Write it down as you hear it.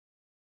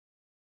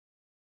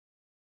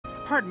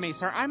Pardon me,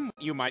 sir. I'm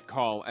what you might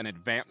call an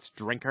advanced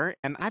drinker,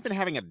 and I've been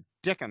having a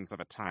dickens of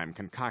a time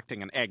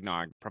concocting an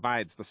eggnog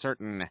provides the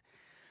certain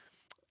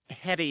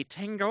heady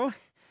tingle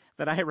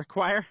that I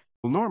require.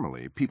 Well,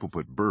 normally, people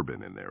put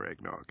bourbon in their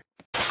eggnog.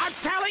 I'm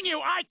telling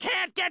you, I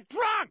can't get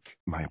drunk!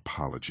 My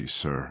apologies,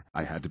 sir.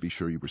 I had to be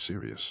sure you were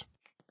serious.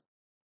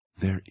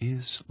 There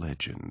is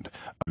legend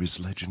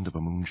of a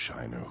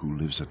moonshiner who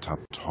lives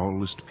atop the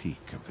tallest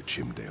peak of the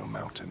Chimdale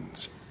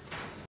Mountains.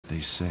 They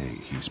say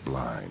he's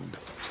blind,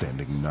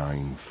 standing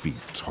 9 feet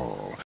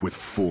tall, with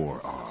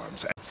 4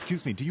 arms.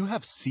 Excuse me, do you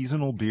have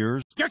seasonal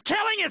beers? You're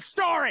killing his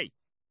story!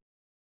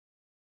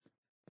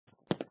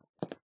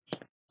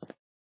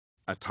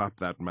 Atop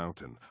that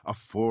mountain, a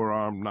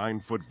 4-armed,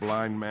 9-foot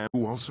blind man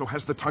who also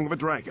has the tongue of a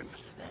dragon.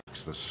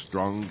 It's the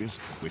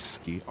strongest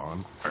whiskey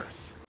on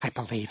Earth. I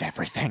believe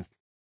everything.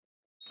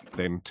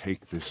 Then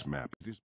take this map. It is